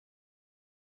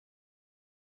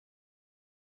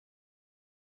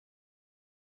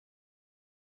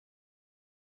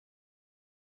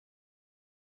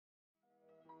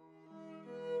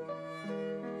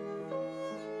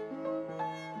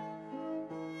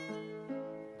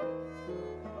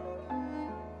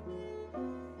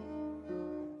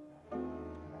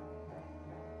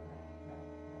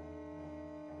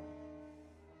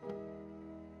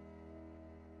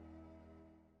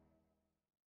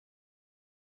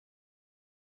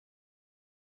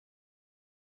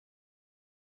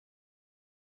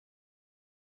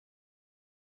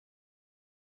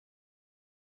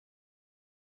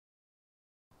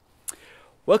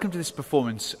Welcome to this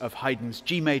performance of Haydn's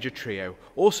G major trio,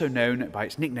 also known by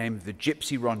its nickname the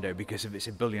Gypsy Rondo because of its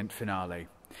ebullient finale.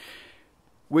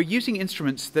 We're using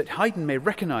instruments that Haydn may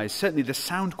recognise certainly the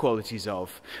sound qualities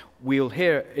of. We'll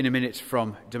hear in a minute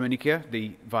from Dominika,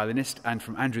 the violinist, and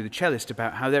from Andrew, the cellist,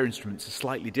 about how their instruments are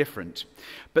slightly different.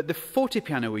 But the forte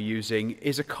piano we're using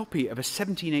is a copy of a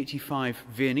 1785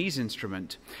 Viennese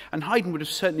instrument, and Haydn would have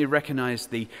certainly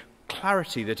recognised the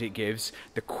clarity that it gives,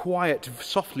 the quiet,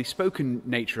 softly spoken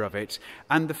nature of it,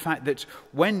 and the fact that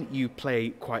when you play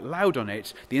quite loud on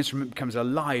it, the instrument becomes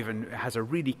alive and has a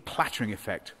really clattering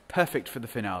effect, perfect for the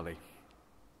finale.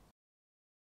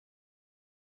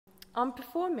 I'm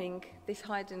performing this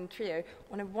Haydn trio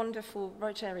on a wonderful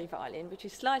Rogeri violin, which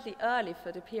is slightly early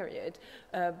for the period,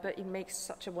 but it makes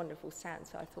such a wonderful sound,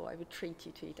 so I thought I would treat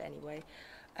you to it anyway.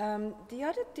 The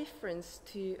other difference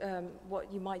to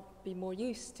what you might be more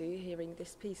used to hearing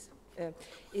this piece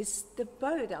is the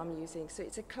bow that I'm using. So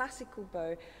it's a classical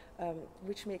bow,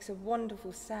 which makes a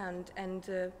wonderful sound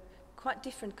and quite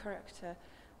different character.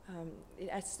 It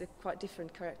adds a quite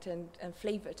different character and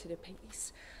flavour to the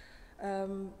piece.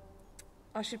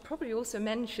 I should probably also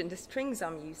mention the strings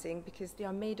I'm using because they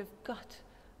are made of gut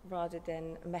rather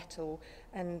than metal,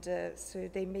 and so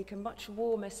they make a much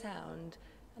warmer sound.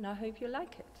 And I hope you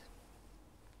like it.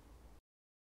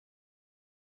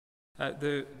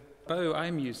 The bow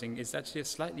I'm using is actually a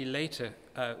slightly later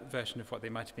version of what they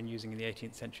might have been using in the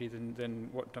 18th century than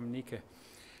what Dominika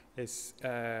has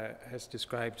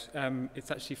described.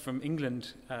 It's actually from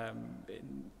England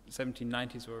in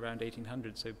 1790s or around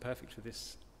 1800, so perfect for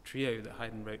this trio that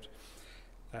Haydn wrote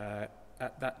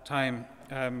at that time.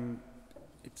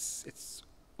 It's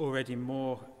already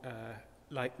more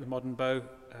like the modern bow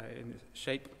in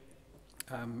shape,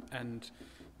 and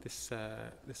this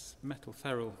metal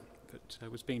ferrule that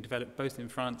was being developed both in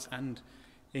France and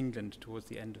England towards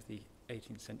the end of the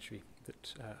 18th century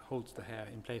that holds the hair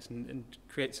in place and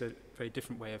creates a very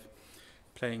different way of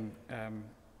playing,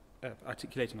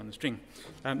 articulating on the string.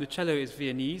 The cello is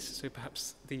Viennese, so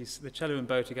perhaps the cello and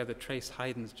bow together trace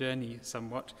Haydn's journey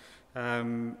somewhat.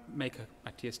 Maker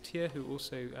Matthias Thier, who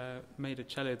also made a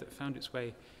cello that found its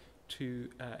way to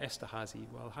Esterházy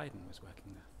while Haydn was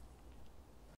working there.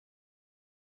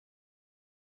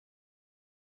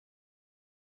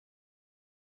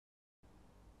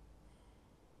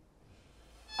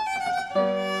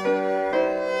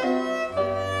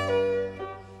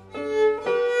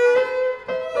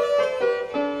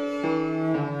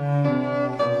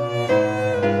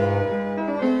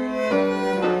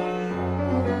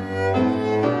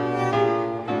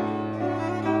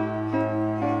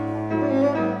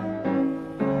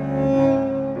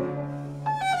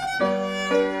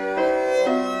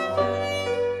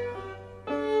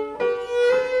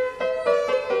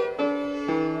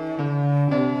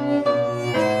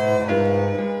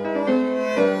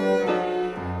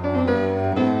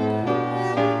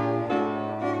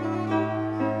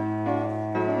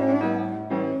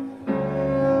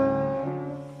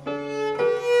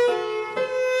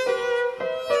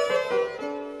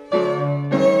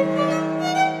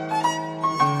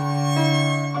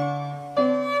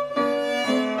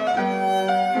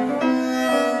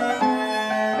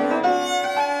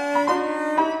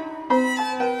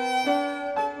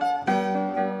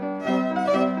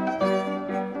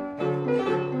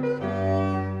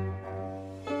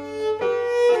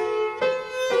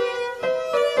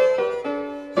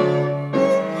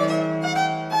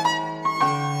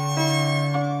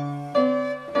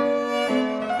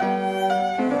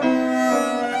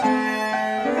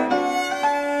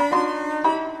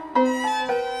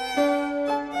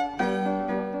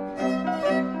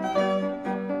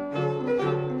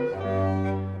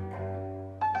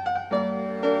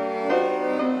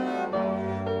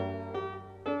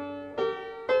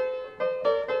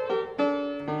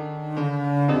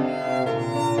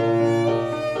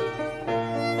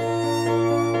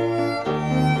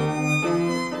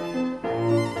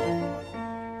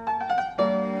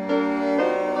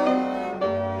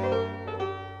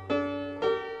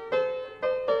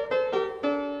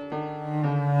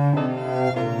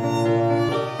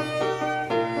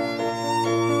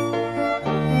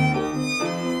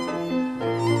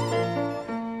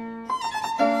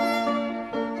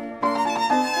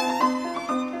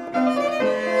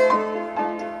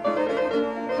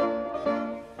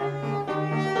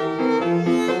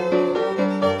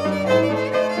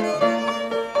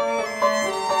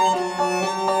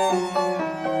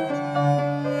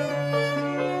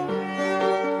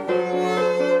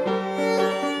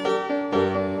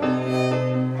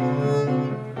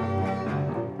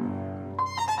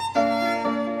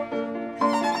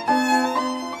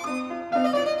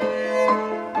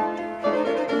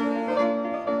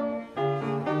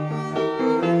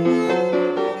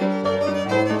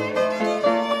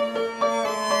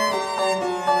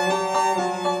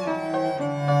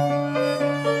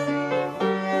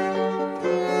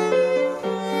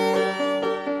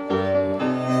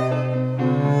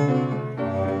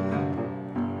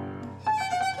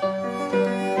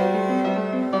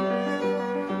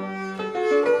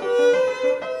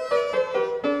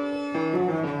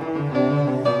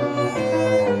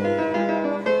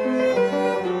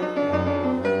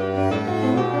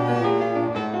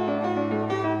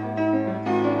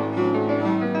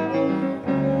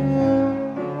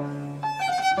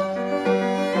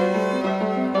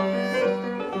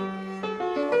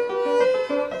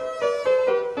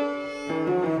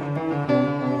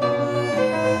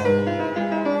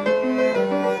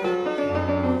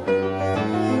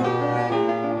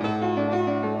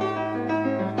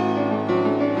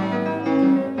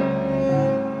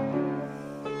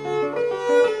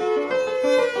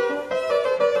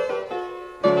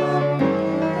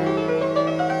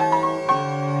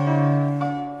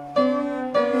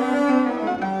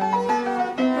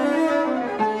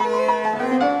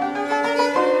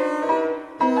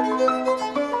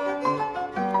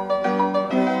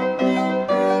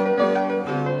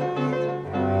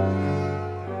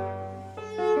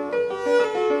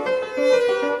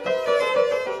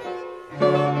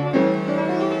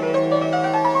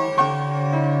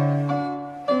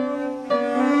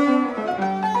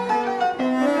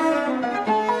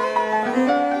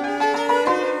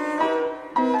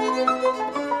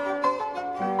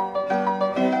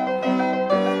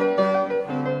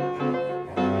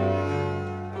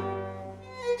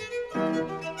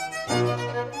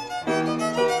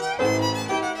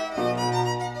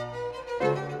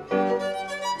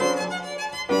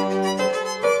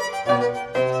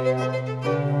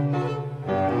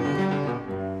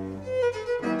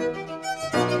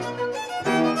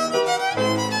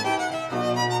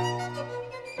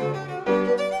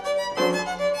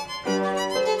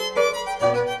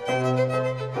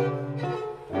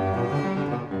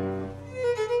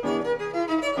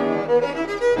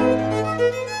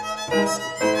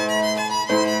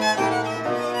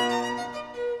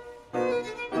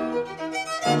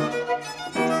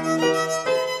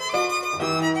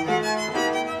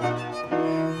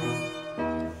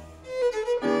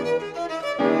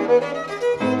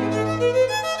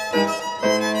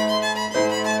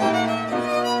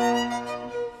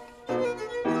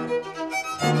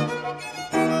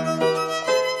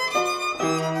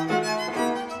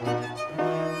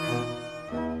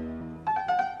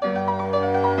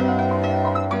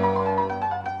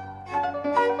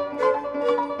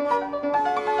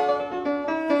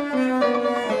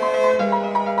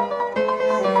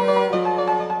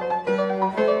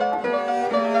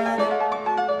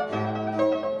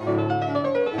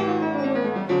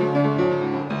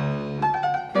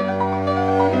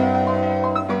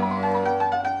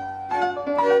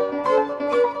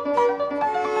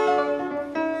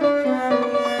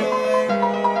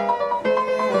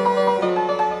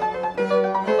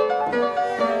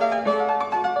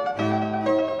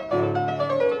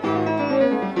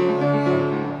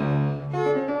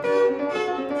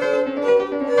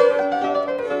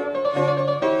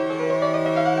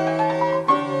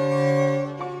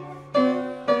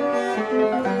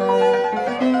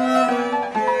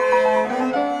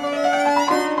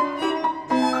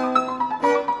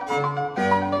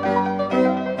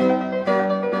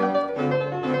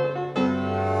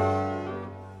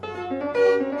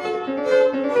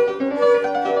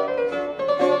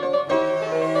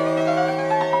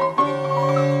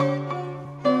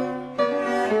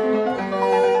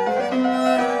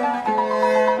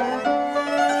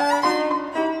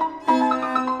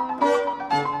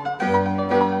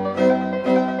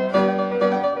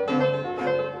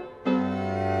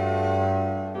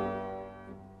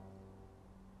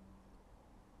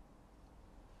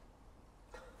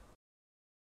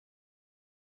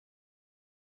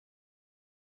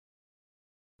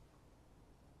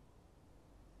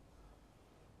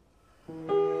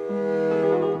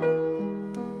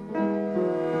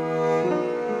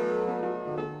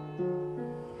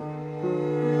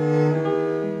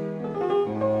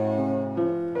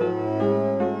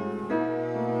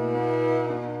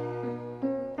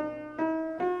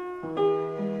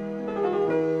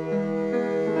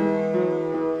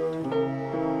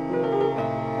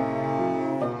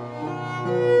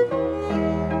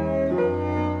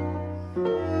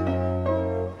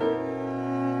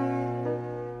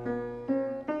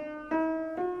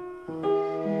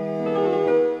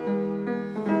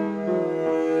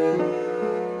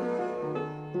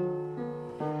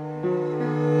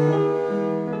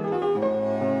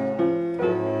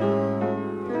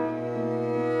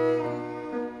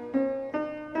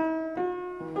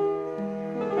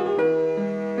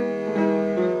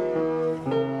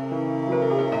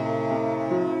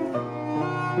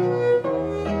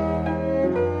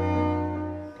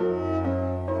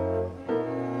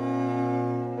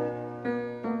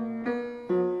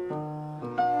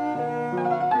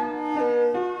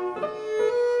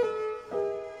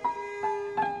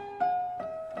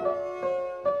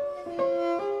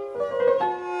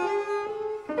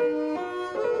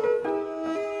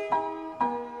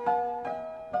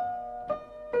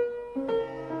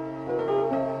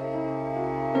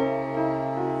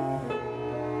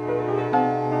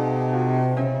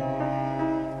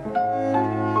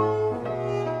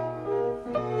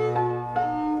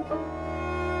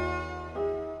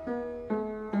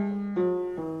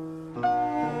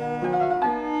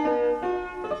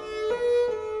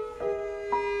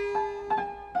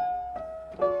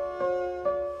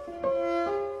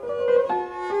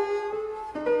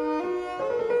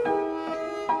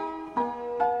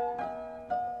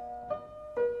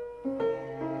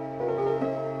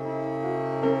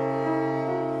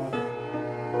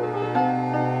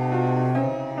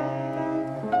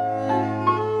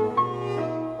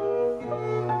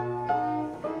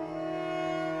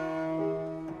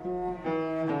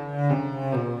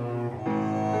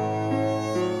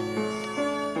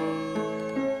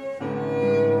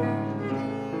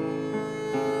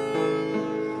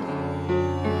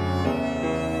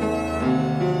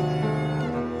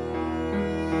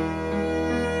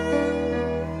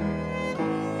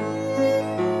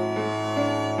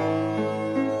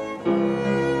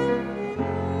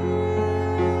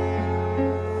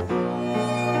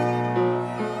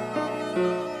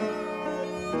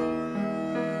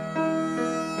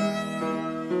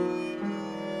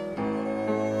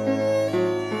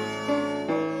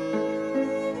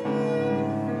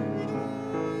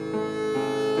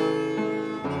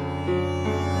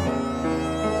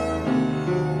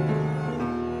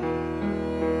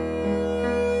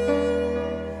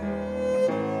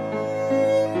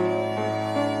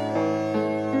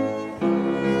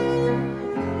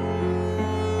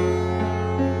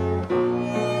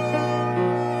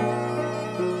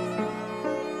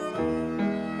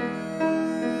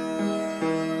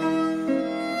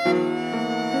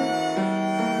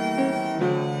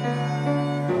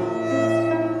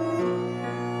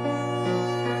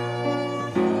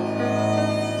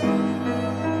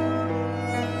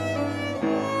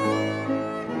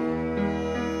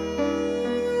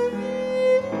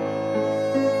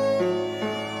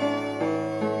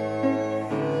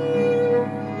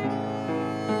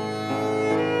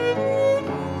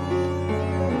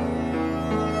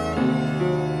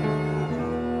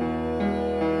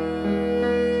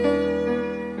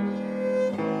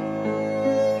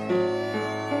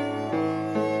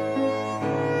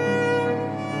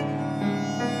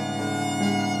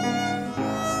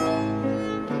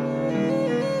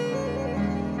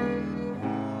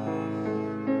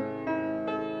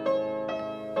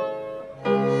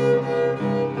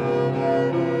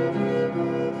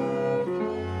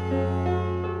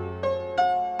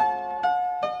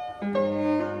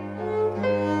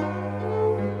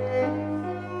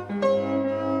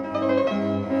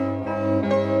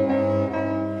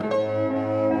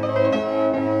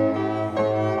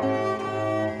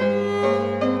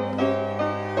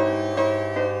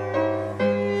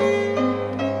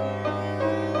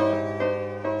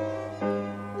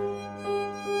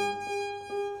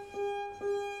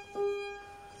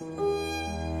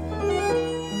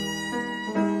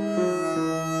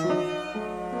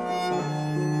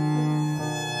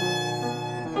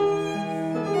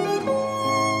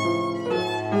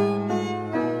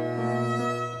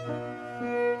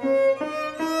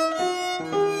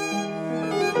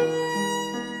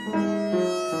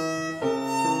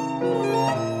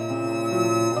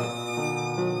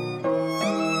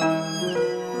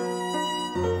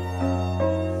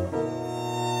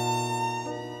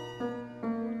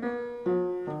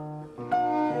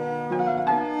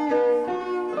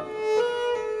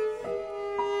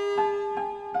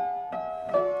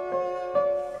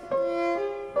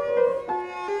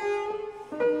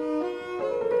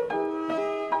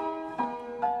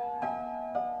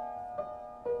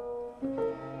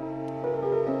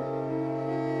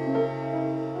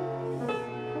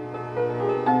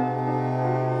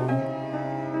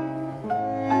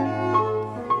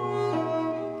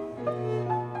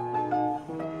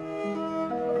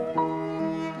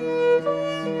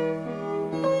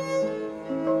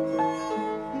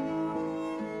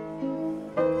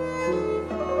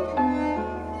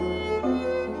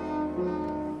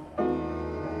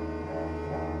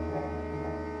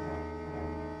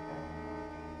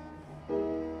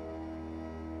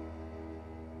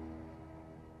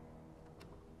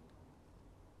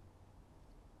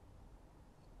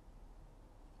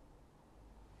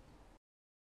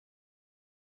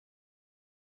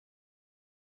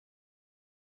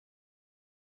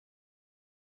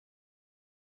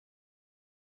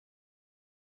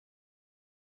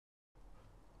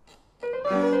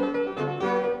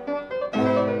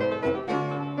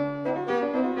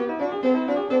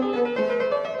 Thank you.